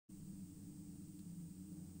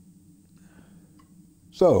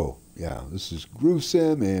So, yeah, this is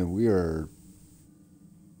GrooveSim, and we are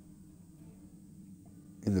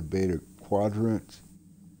in the Beta Quadrant.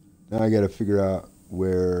 Now I got to figure out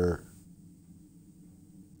where...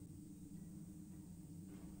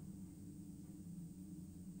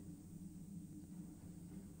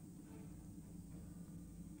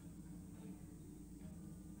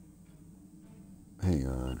 Hang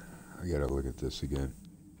on. I got to look at this again.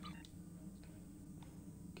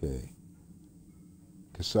 Okay.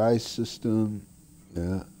 Kassae system.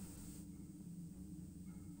 Yeah.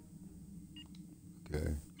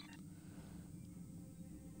 Okay.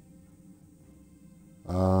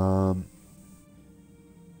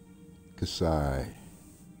 Kassae.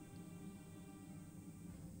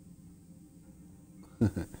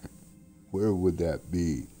 Where would that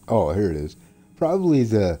be? Oh, here it is. Probably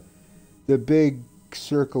the big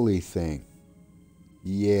circly thing.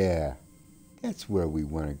 Yeah. That's where we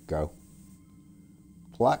want to go.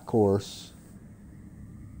 Plot course.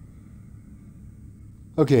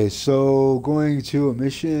 Okay, so going to a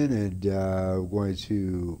mission, and we're going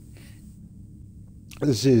to...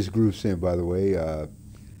 This is GrooveSim, by the way.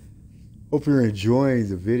 Hope you're enjoying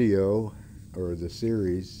the video, or the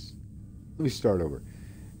series. Let me start over.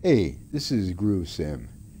 Hey, this is GrooveSim,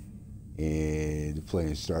 and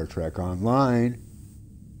playing Star Trek Online.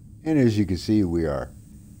 And as you can see, we are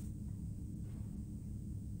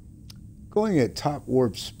going at top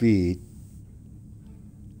warp speed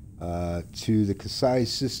to the Kassae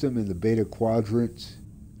system in the Beta Quadrant.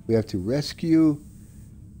 We have to rescue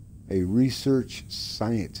a research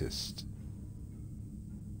scientist.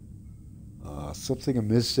 Something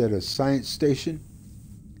amiss at a science station.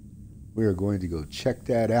 We are going to go check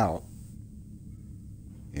that out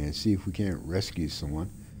and see if we can't rescue someone.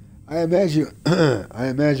 I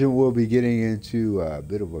imagine we'll be getting into a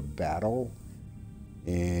bit of a battle.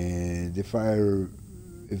 And if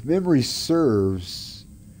memory serves,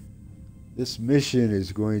 this mission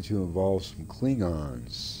is going to involve some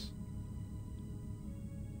Klingons.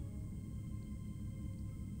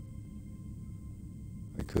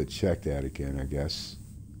 I could check that again, I guess,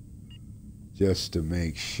 just to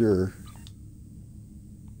make sure.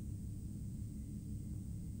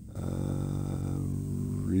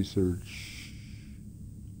 Research.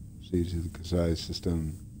 See to the Kassae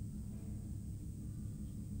system.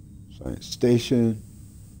 Science station.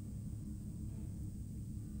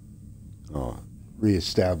 Oh,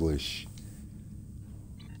 reestablish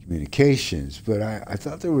communications. But I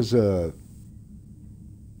thought there was a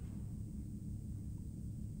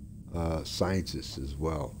scientist as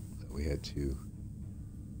well that we had to,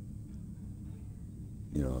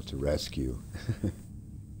 to rescue.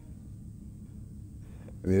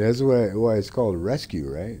 I mean, that's why it's called a rescue,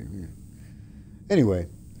 right? Anyway.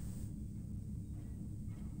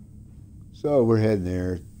 So we're heading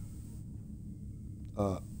there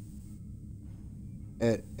at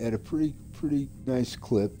a pretty nice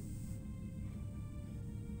clip,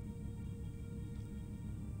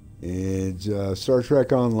 and Star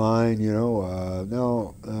Trek Online,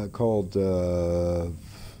 now called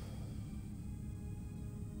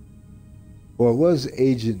well, it was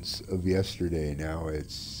Agents of Yesterday. Now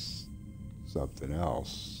it's something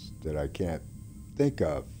else that I can't think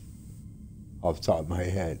of off the top of my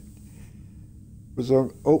head.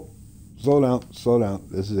 Oh, slow down.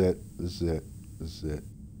 This is it.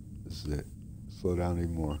 Slow down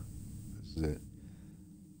even more. This is it.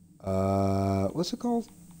 What's it called?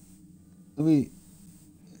 Let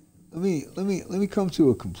me come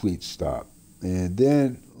to a complete stop, and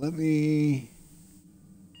then let me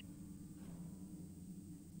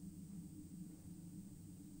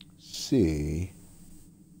see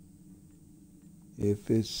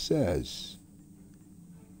if it says.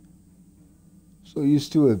 So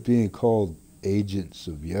used to it being called Agents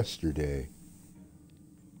of Yesterday.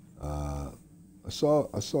 I saw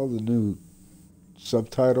the new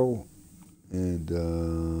subtitle,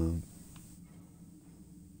 and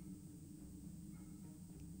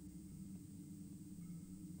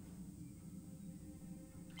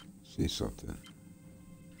see something.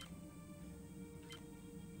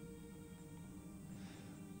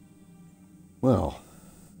 Well.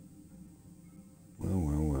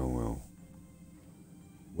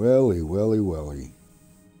 Welly.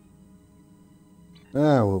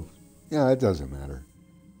 Well, yeah, it doesn't matter.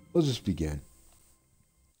 We'll just begin.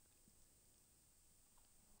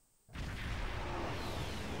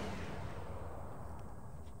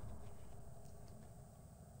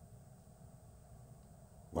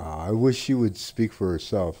 Wow, I wish she would speak for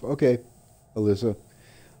herself. Okay, Alyssa.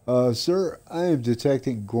 Sir, I am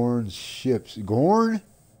detecting Gorn's ships. Gorn?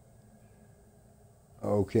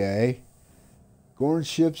 Okay. Gorn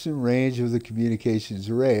ships in range of the communications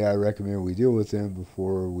array. I recommend we deal with them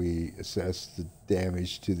before we assess the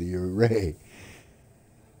damage to the array.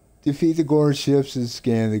 Defeat the Gorn ships and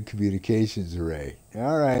scan the communications array.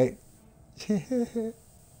 Alright.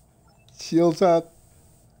 Shields up.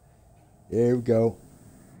 There we go.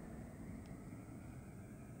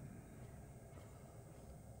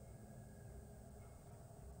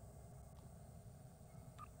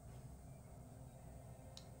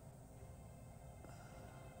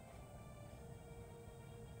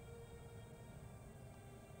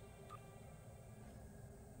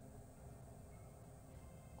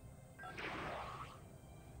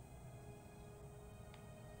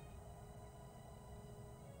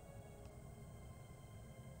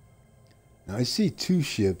 Now I see 2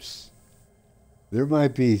 ships. There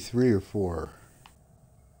might be 3 or 4.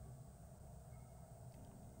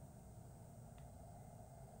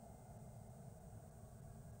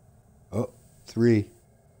 Oh, 3.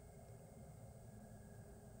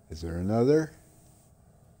 Is there another?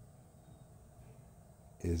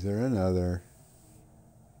 Is there another?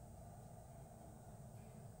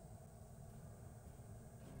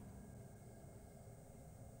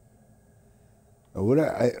 What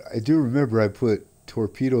I do remember, I put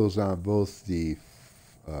torpedoes on both the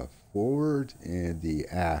forward and the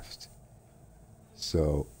aft,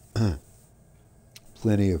 so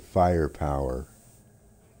plenty of firepower.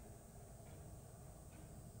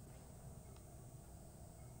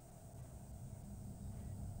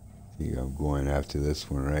 I think I'm going after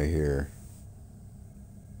this one right here.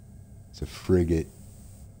 It's a frigate.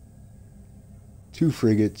 2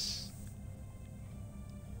 frigates.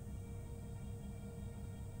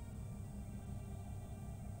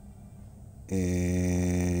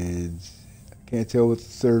 And I can't tell what the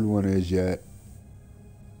third one is yet.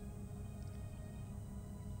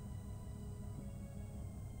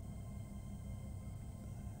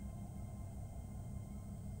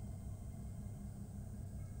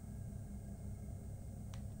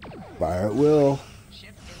 Fire at will. Ship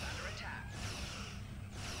is under attack.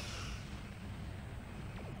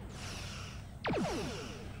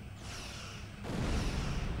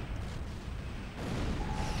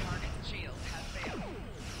 Target's shields have failed.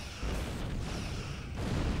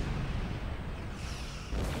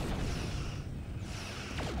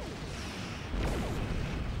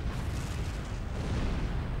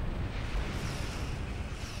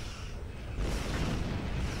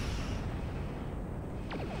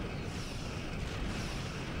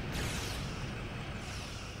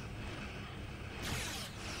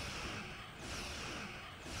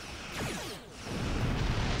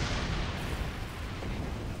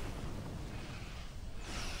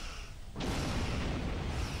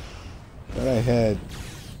 But I had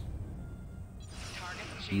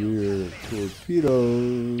Target's shields rear have failed.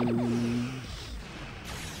 torpedoes.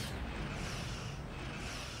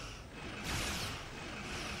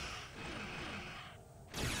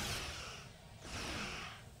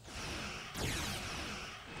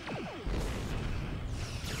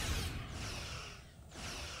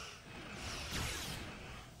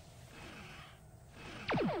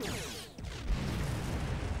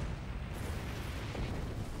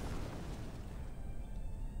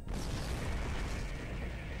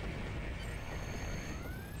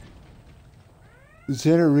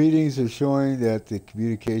 Lieutenant readings are showing that the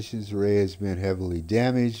communications array has been heavily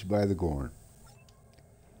damaged by the Gorn.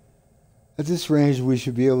 At this range, we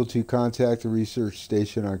should be able to contact the research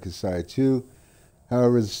station on Kassae 2.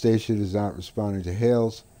 However, the station is not responding to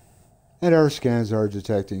hails, and our scans are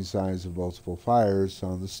detecting signs of multiple fires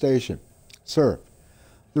on the station. Sir,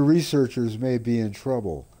 the researchers may be in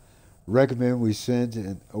trouble. Recommend we send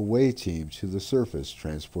an away team to the surface,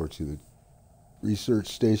 transport to the research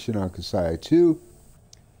station on Kassae 2,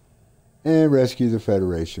 and rescue the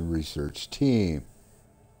Federation research team.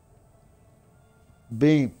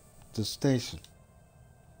 Beam to station.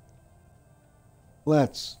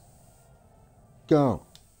 Let's go.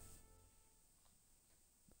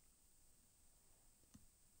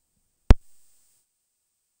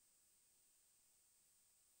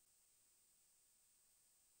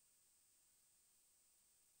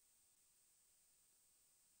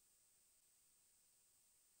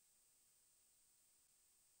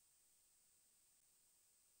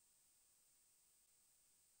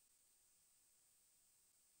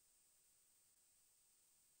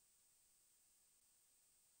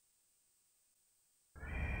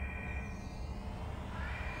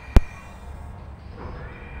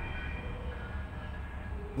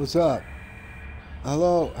 What's up?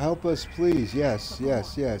 Hello, help us please. Yes,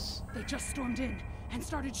 yes, yes. They just stormed in and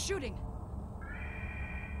started shooting.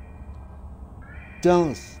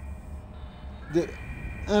 Don't.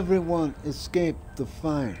 Everyone escaped the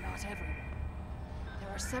fire. Not everyone. There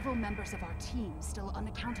are several members of our team still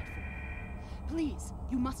unaccounted for. Please,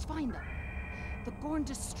 you must find them. The Gorn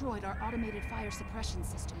destroyed our automated fire suppression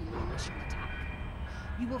system in the initial attack.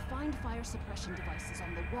 You will find fire suppression devices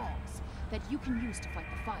on the walls that you can use to fight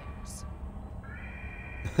the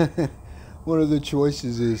fires. One of the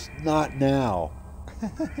choices is not now.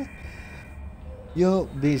 You'll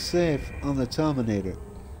be safe on the Terminator.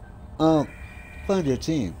 I'll find your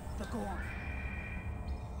team. The Gorn.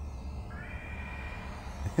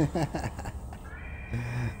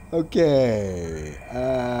 Okay.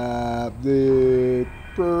 The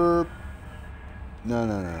burp.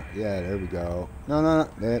 No. Yeah, there we go. No.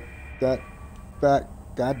 That back.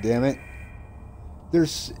 God damn it.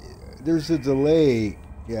 There's a delay.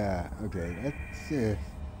 Yeah. Okay. That's it.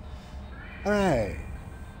 All right.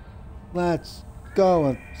 Let's go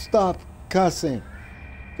and stop cussing.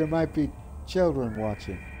 There might be children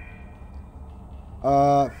watching.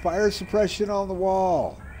 Fire suppression on the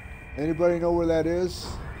wall. Anybody know where that is?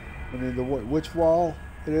 I mean, which wall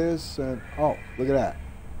it is? Oh, look at that.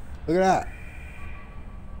 Look at that.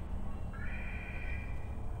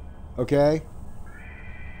 Okay.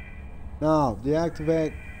 Now,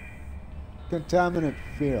 deactivate contaminant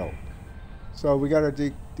field. So we got to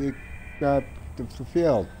the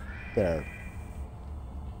field there.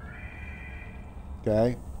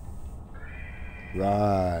 Okay.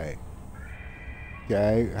 Right.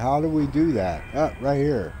 Okay. How do we do that? Right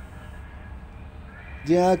here.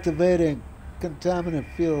 Deactivating contaminant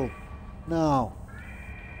field now.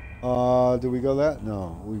 Do we go that?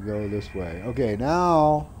 No, we go this way. Okay,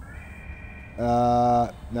 now.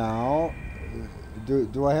 Now,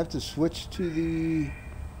 do I have to switch to the?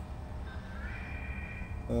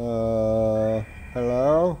 Hello?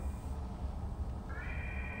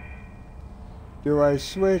 Do I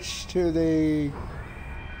switch to the?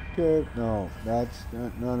 No, that's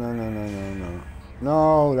no.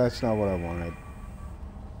 No, that's not what I wanted.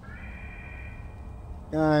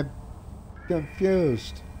 I'm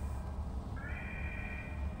confused.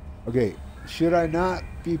 Okay, should I not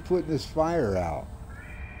be putting this fire out?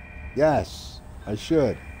 Yes, I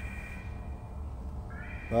should.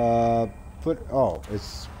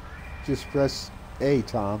 It's just press A,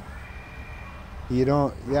 Tom. You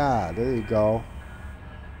don't, yeah, there you go.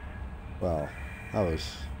 Well, that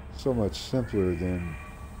was so much simpler than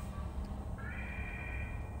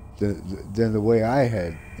the way I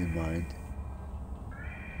had in mind.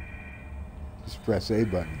 Just press A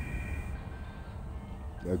button.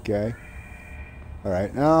 Okay. All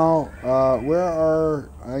right. Now,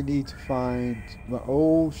 I need to find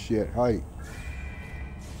oh shit, height.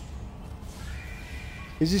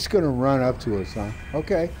 He's just gonna run up to us, huh?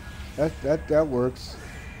 Okay. That works.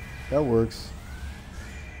 That works.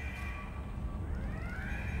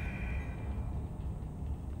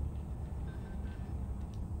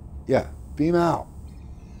 Yeah. Beam out.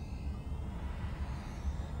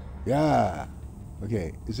 Yeah.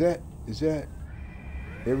 Okay. Is that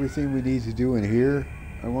everything we need to do in here?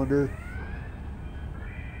 I wonder.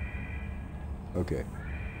 Okay.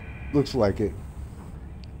 Looks like it.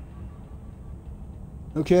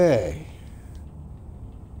 Okay.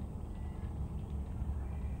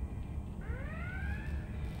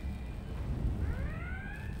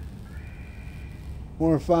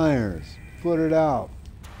 More fires. Put it out.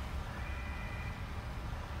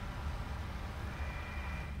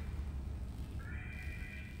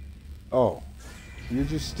 Oh, you're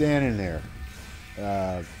just standing there.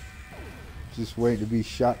 Just waiting to be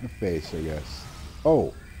shot in the face, I guess.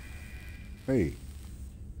 Oh. Hey.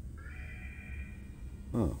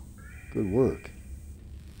 Oh, good work.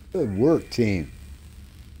 Good work, team.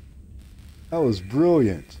 That was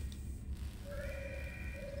brilliant.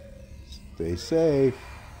 Stay safe.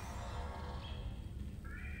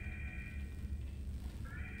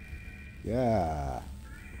 Yeah.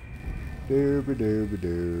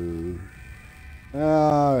 Doo-ba-doo-ba-doo.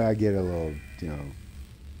 Oh, I get a little, you know.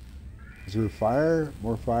 Is there fire?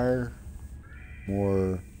 More fire?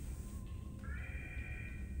 More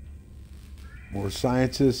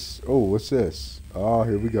scientists. Oh, what's this? Oh,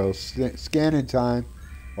 here we go. Scanning time.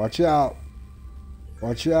 Watch out.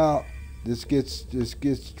 Watch out. This gets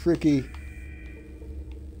tricky.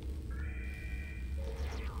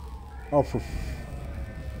 Oh,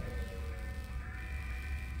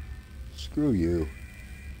 screw you.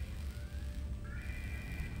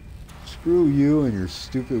 Screw you and your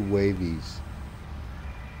stupid wavies.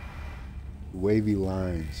 Wavy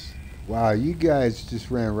lines. Wow, you guys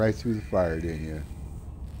just ran right through the fire, didn't you?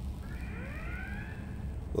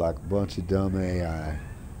 Like a bunch of dumb AI.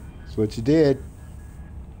 That's what you did.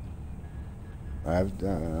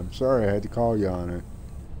 I'm sorry I had to call you on it.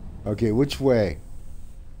 Okay, which way?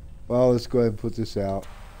 Well, let's go ahead and put this out.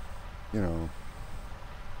 You know,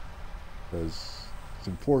 because it's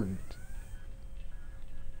important.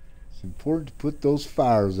 It's important to put those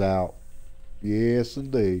fires out. Yes,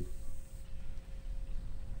 indeed.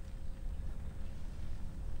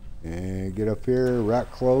 And get up here,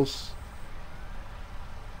 right close.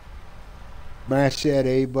 Mash that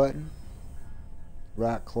A button.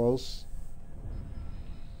 Right close.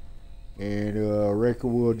 And I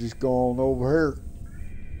reckon we'll just go on over here.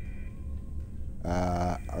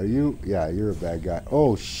 Are you? Yeah, you're a bad guy.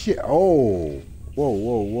 Oh shit! Oh, whoa,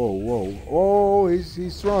 whoa, whoa, whoa! Oh,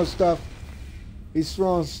 he's throwing stuff. He's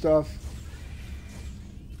throwing stuff.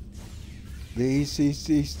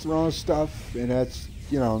 He's throwing stuff, and that's,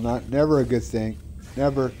 you know, never a good thing.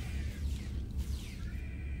 Never.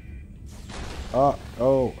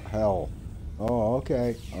 Oh hell. Oh,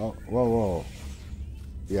 okay. Oh, whoa, whoa.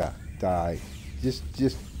 Yeah, die. Just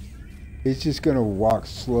he's just gonna walk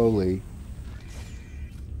slowly.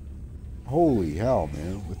 Holy hell,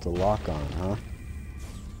 man, with the lock on, huh?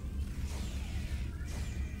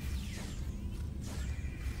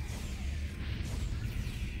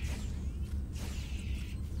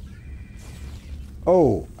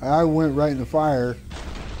 Oh, I went right in the fire.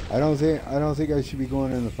 I don't think I should be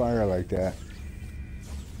going in the fire like that.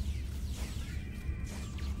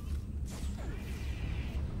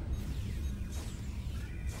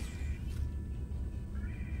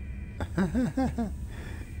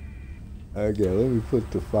 Okay, let me put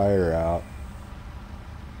the fire out.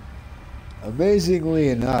 Amazingly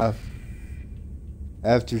enough,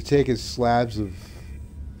 after taking slabs of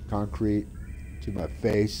concrete to my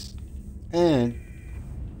face and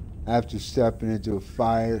after stepping into a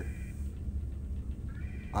fire,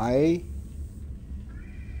 I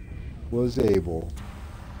was able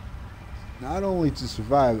not only to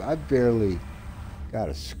survive, I barely got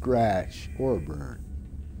a scratch or a burn.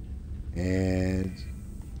 And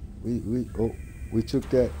we took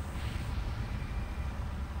that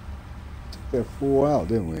fool out,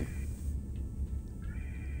 didn't we?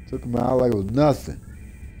 Took him out like it was nothing.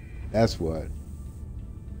 That's what.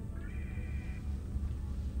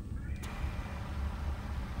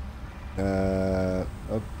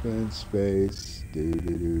 Up in space.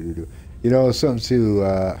 Do. You know, something too,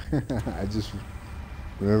 I just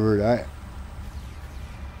remembered.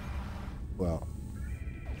 Well,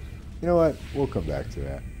 you know what? We'll come back to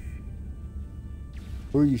that.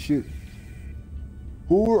 Who are you shooting?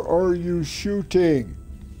 Who are you shooting?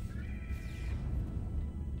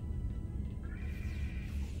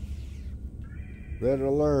 Red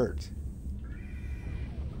alert.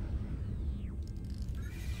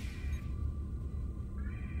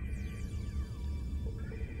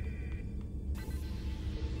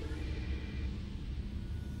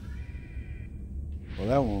 Well,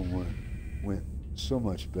 that one went so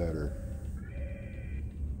much better.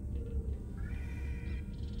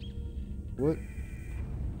 What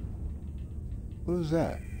was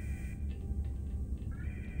that?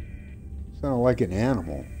 Sounded like an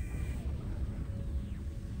animal.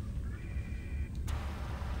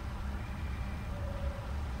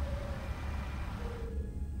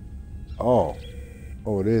 Oh.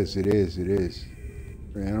 Oh, it is. There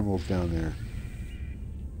are animals down there.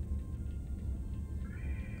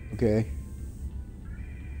 Okay.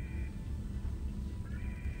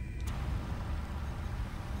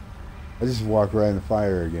 I just walked right in the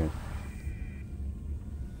fire again.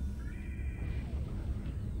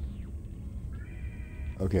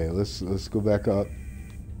 Okay, let's go back up.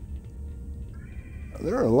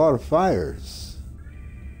 There are a lot of fires.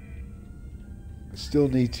 I still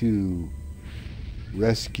need to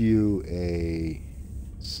rescue a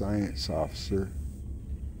science officer.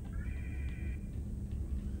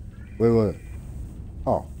 Wait.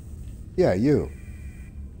 Oh, yeah, you.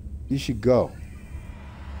 You should go.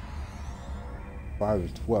 5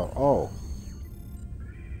 of 12. Oh.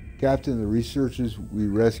 Captain, the researchers we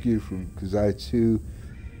rescued from Kassae 2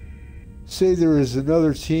 say there is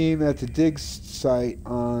another team at the dig site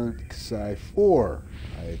on Kassae 4.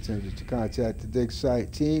 I attempted to contact the dig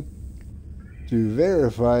site team to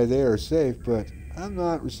verify they are safe, but I'm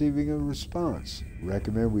not receiving a response.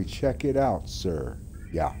 Recommend we check it out, sir.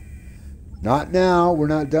 Yeah. Not now. We're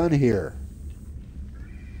not done here.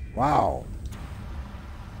 Wow.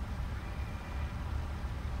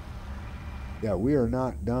 Yeah, we are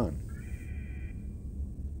not done.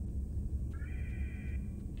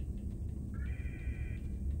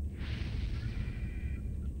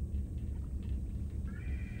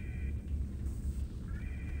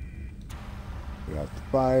 We got the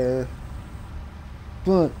fire.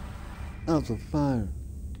 But Out the fire.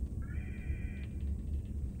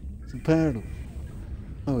 It's imperative.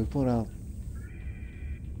 Oh, we put out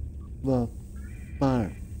the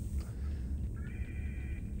fire.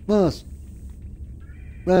 Must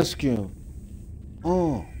rescue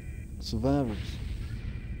all survivors.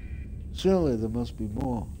 Surely there must be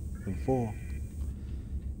more than 4.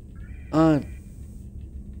 I'm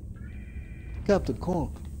Captain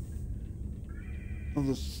Cork of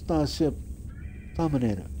the Starship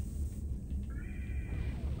Dominator.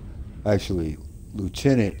 Actually,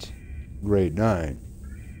 Lieutenant Grade 9.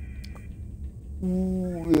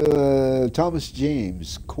 Thomas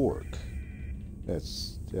James Cork.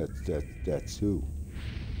 That's who. That's who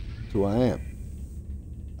I am.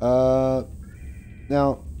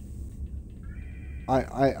 Now,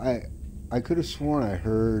 I could have sworn I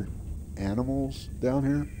heard animals down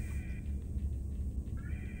here.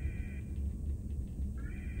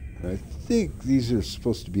 I think these are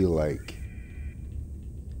supposed to be like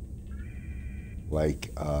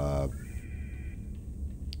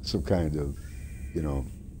some kind of, you know,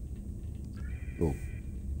 little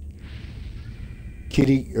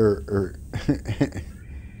kitty or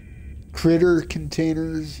critter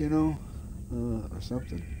containers, you know, or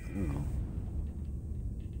something. I don't know.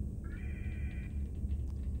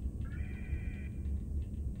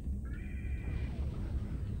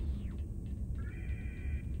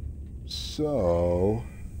 So,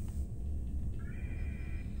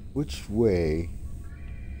 which way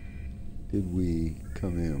did we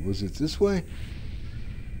come in? Was it this way?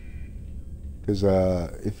 Because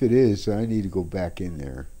if it is, I need to go back in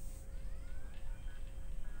there.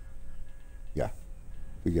 Yeah,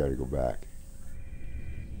 we got to go back.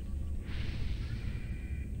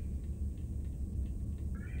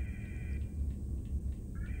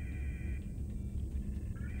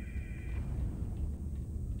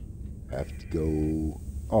 Have to go.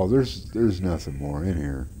 Oh, there's nothing more in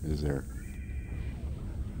here, is there?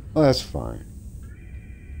 Oh, that's fine.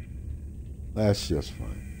 That's just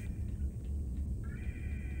fine.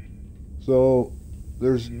 So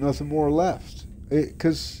there's nothing more left.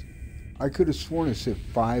 Because I could have sworn it said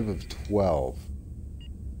 5 of 12.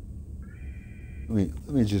 Let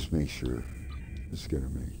me just make sure. It's gonna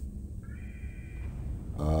make.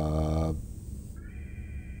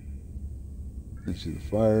 Into the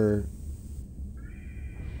fire.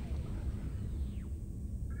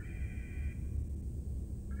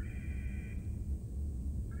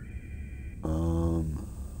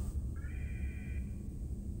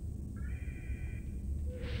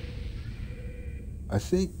 I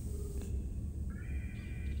think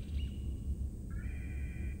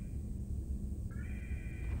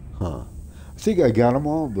I think I got them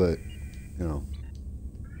all, but you know,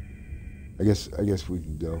 I guess we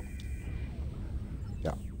can go.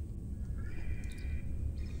 Yeah.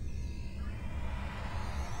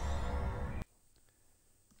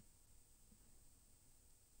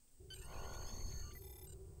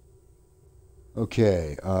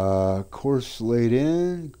 Okay, course laid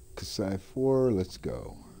in, Kassae 4, let's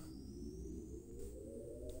go.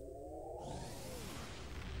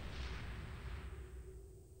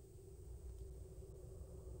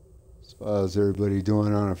 So how's everybody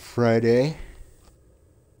doing on a Friday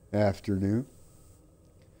afternoon?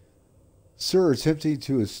 Sir, attempting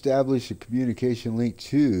to establish a communication link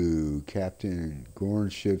to Captain Gorn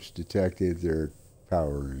ships detected. They're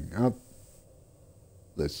powering up.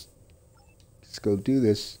 Let's go do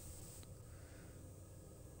this.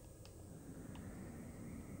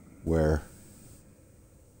 Where?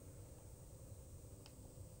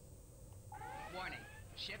 Warning.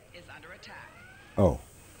 Ship is under attack. Oh.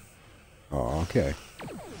 Oh, okay.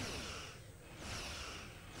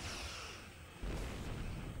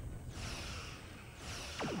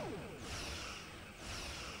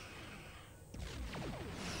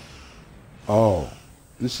 Oh.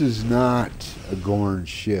 This is not a Gorn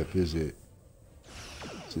ship, is it?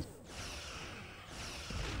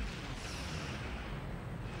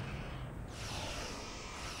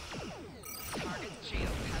 Target's shield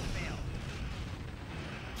has failed.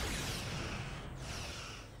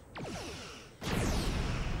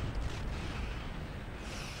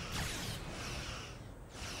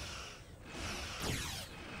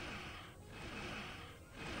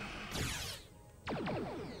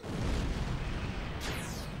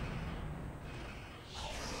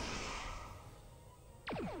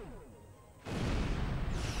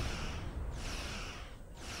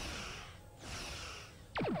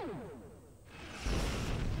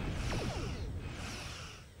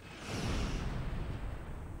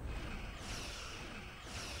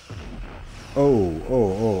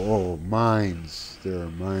 Oh, mines. There are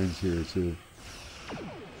mines here too.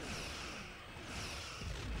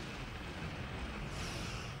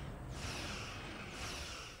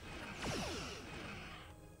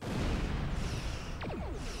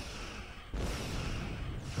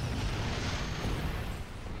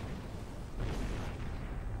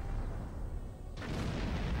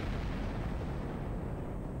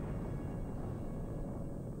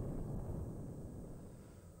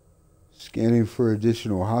 Scanning for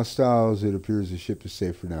additional hostiles. It appears the ship is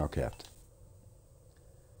safe for now, Captain.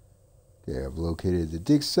 Okay, I've located the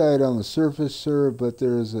dig site on the surface, sir, but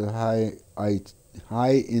there is a high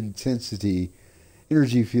intensity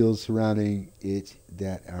energy field surrounding it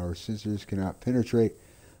that our sensors cannot penetrate.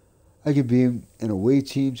 I can beam an away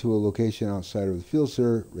team to a location outside of the field,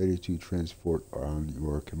 sir, ready to transport on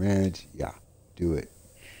your command. Yeah, do it.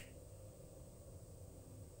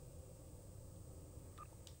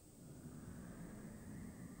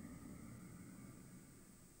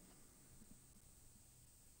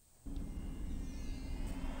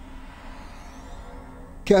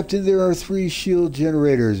 Captain, there are 3 shield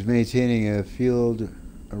generators maintaining a field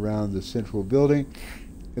around the central building.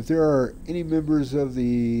 If there are any members of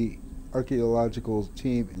the archaeological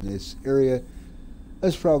team in this area,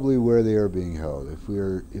 that's probably where they are being held.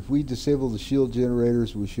 If we disable the shield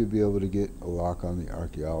generators, we should be able to get a lock on the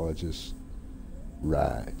archaeologists.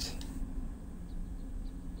 Right.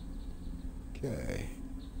 Okay.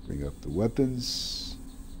 Bring up the weapons.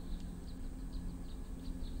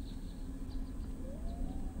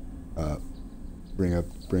 Bring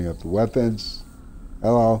up the weapons.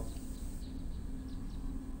 Hello.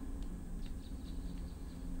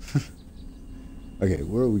 Okay,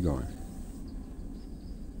 where are we going?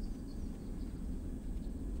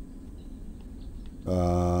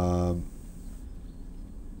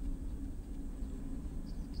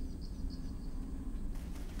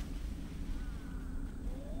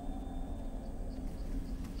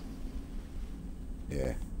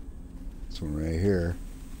 Yeah, this one right here.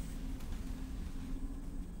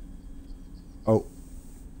 Oh,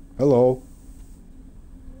 hello.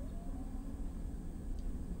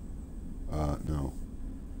 No.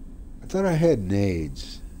 I thought I had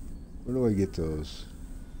nades. Where do I get those?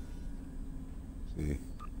 See?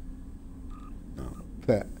 No.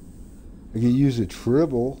 Pet. I can use a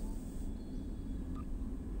tribble.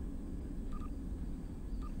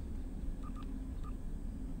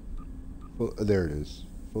 Oh, there it is.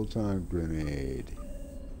 Full-time grenade.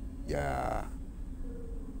 Yeah.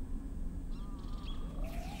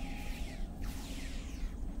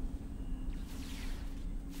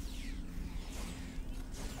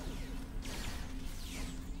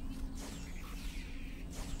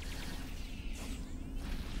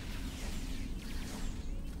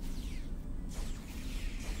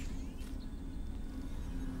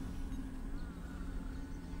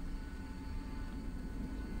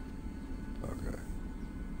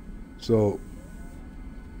 So,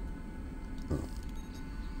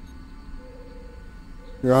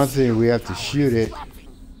 here I'm thinking we have to shoot it.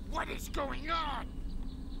 What is going on?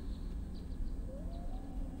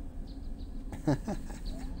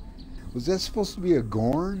 Was that supposed to be a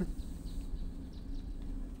Gorn?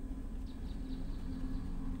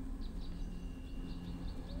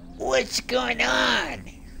 What's going on?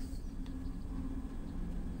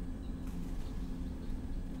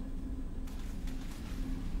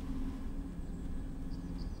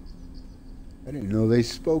 I didn't know they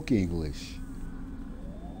spoke English.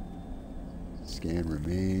 Scan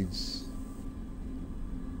remains.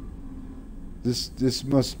 This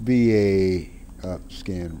must be a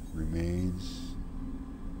scan remains.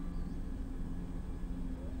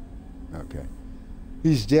 Okay.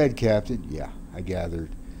 He's dead, Captain. Yeah, I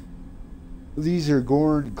gathered. These are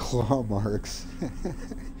Gorn claw marks.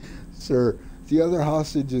 Sir, the other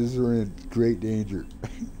hostages are in great danger.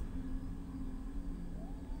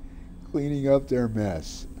 Cleaning up their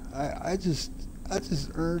mess. I just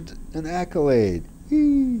earned an accolade.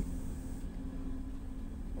 Whee.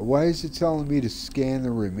 Why is it telling me to scan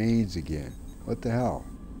the remains again? What the hell?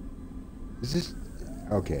 Is this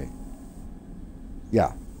okay?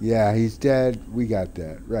 Yeah, he's dead. We got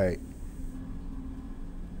that right.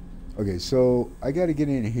 Okay, so I got to get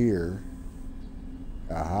in here.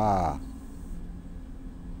 Aha.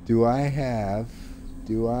 Do I have?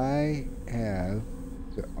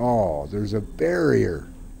 Oh, there's a barrier.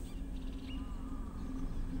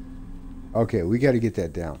 Okay, we got to get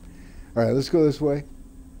that down. All right, let's go this way.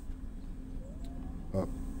 Oh,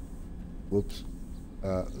 whoops.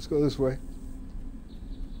 Let's go this way.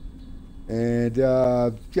 And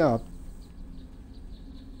jump.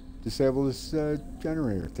 Disable this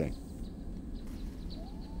generator thing.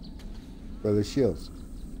 For the shields.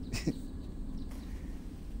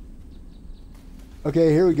 Okay,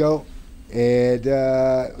 here we go. And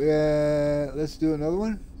let's do another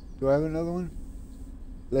one. Do I have another one?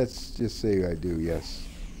 Let's just say I do, yes.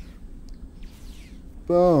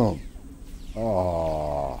 Boom.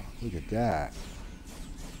 Oh, look at that.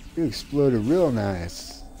 You exploded real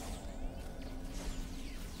nice.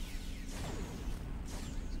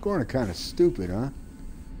 It's going kind of stupid, huh?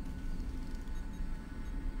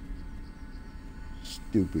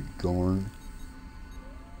 Stupid Gorn.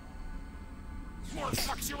 More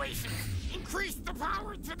fluctuation. Increase the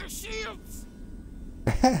power to the shields.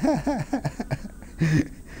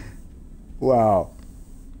 Wow.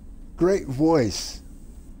 Great voice.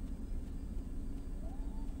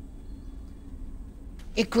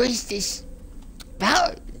 Increase this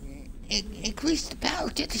power. Increase the power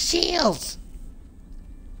to the shields.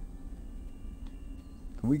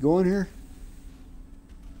 Can we go in here?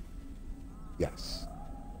 Yes.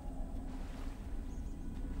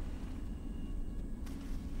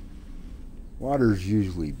 Water's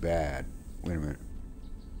usually bad. Wait a minute.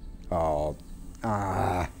 Oh.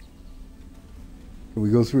 Ah. Can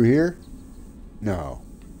we go through here? No.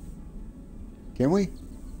 Can we?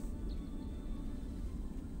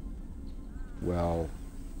 Well,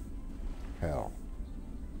 hell.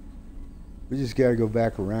 We just gotta go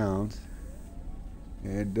back around.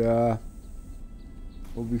 And,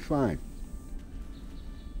 we'll be fine.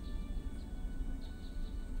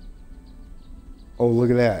 Oh,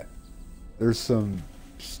 look at that. There's some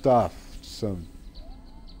stuff. Some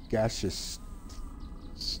gaseous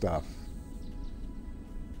stuff.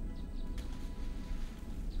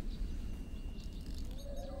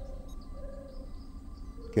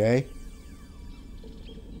 Okay.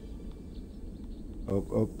 Up.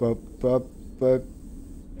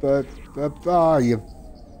 Oh, you.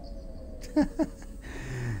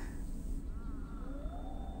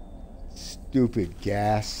 Stupid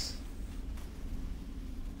gas.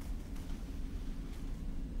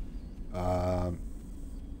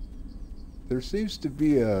 There seems to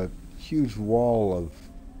be a huge wall of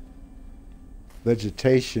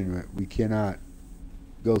vegetation that we cannot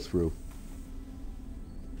go through.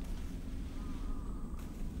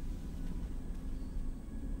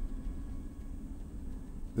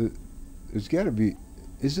 There's got to be...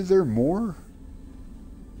 Isn't there more?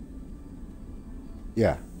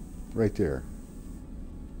 Yeah, right there.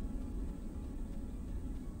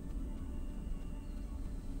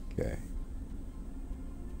 Okay.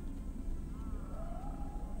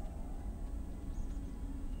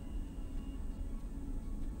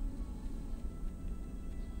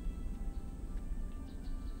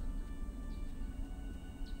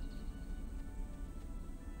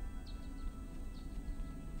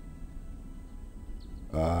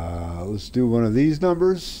 Let's do one of these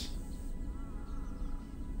numbers.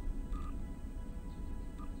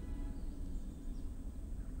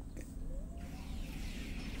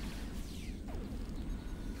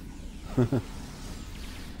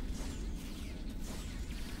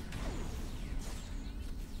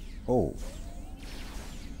 Oh.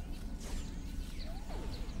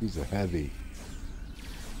 He's a heavy.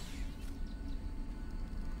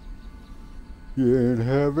 You ain't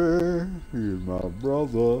heavy, you're my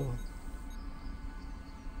brother.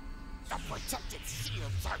 The protected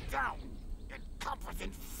shields are down.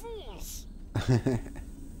 Incompetent fools.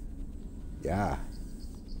 Yeah.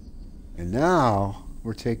 And now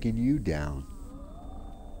we're taking you down.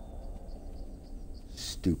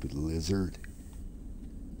 Stupid lizard.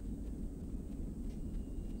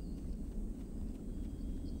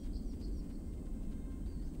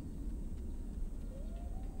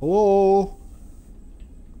 Hello?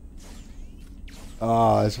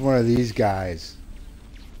 Oh, it's one of these guys.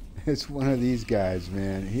 It's one of these guys,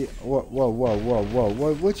 man. Whoa.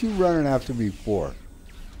 What you running after me for?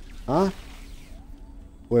 Huh?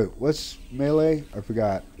 Wait, what's melee? I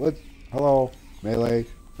forgot. What? Hello? Melee?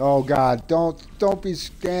 Oh, God. Don't be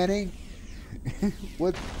scanning.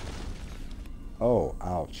 What? Oh,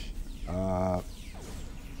 ouch.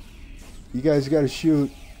 You guys gotta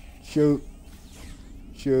shoot. Shoot.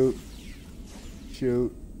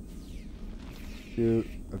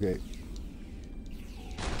 Okay.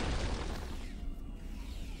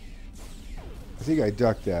 I think I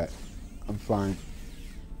ducked that. I'm fine.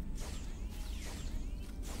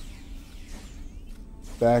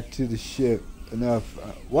 Back to the ship. Enough.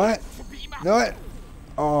 What? No, it.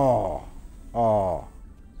 Oh,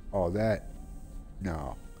 that.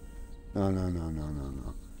 No.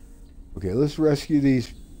 Okay, let's rescue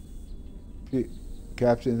these.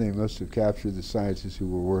 Captain, they must have captured the scientists who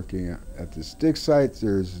were working at the stick site.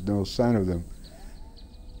 There's no sign of them.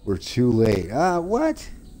 We're too late. What?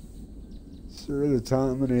 Sir, the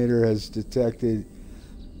Dominator has detected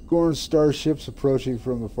Gorn starships approaching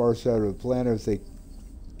from the far side of the planet. If they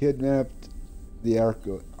kidnapped the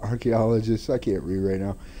archaeologists, I can't read right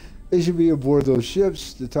now. They should be aboard those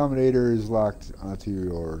ships. The Dominator is locked onto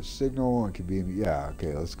your signal and can be... Yeah,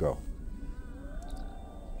 okay, let's go.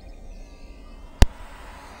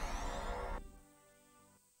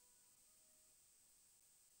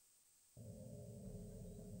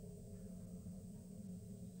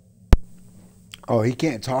 Oh, he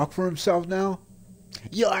can't talk for himself now?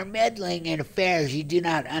 You are meddling in affairs you do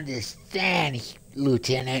not understand,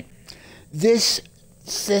 Lieutenant. This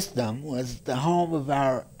system was the home of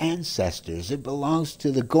our ancestors. It belongs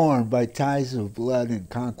to the Gorn by ties of blood and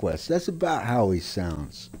conquest. That's about how he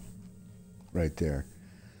sounds. Right there.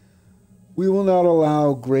 We will not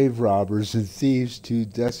allow grave robbers and thieves to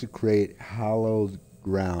desecrate hallowed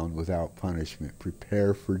ground without punishment.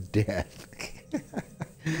 Prepare for death.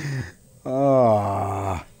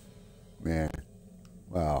 Ah, man.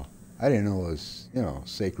 Wow. I didn't know it was,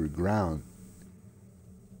 sacred ground.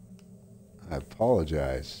 I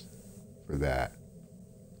apologize for that.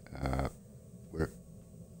 Where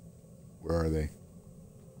are they?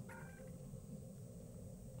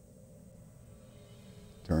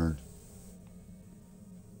 Turn.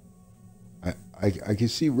 I can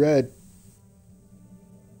see red.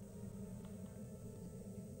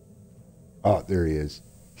 Oh, there he is.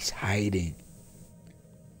 He's hiding.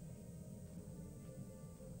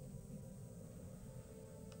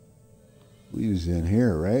 He was in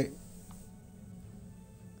here, right?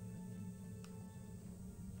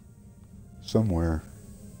 Somewhere.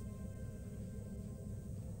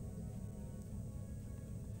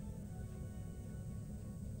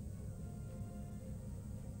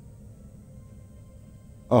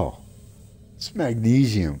 Oh, it's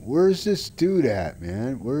magnesium. Where's this dude at,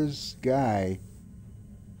 man? Where's this guy?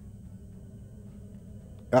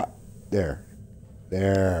 Ah, there.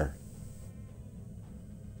 There.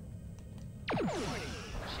 Warning.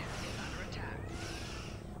 Ship is under attack.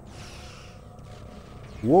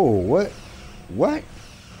 Whoa, what? What?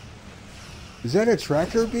 Is that a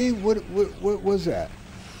tractor beam? What was that?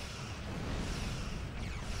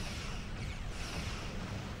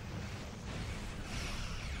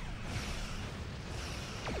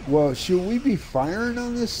 Well, should we be firing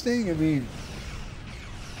on this thing? I mean,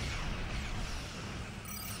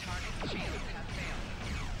 Target shields have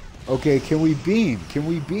failed. okay, can we beam? Can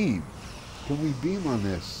we beam? Can we beam on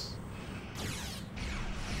this?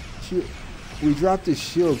 We dropped the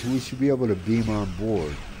shields, we should be able to beam on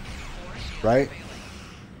board. 4 shields Right? failing.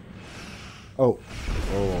 Oh,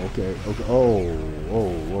 okay. Oh,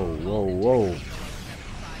 whoa.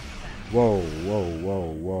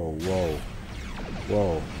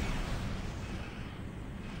 Whoa.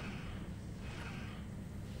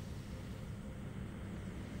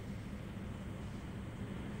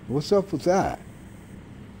 What's up with that?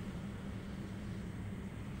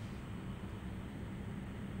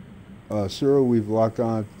 Sir, we've locked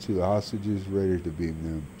on to the hostages, ready to beam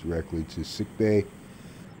them directly to sickbay.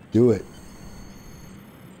 Do it.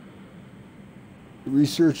 The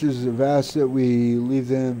researchers have asked that we leave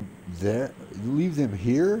them there, leave them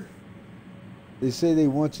here. They say they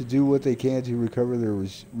want to do what they can to recover their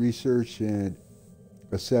research and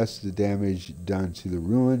assess the damage done to the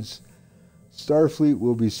ruins. Starfleet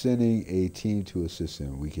will be sending a team to assist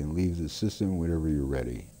them. We can leave the system whenever you're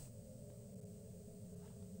ready.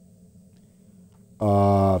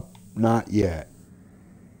 Not yet.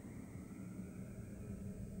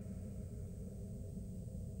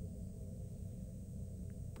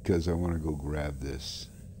 Because I want to go grab this.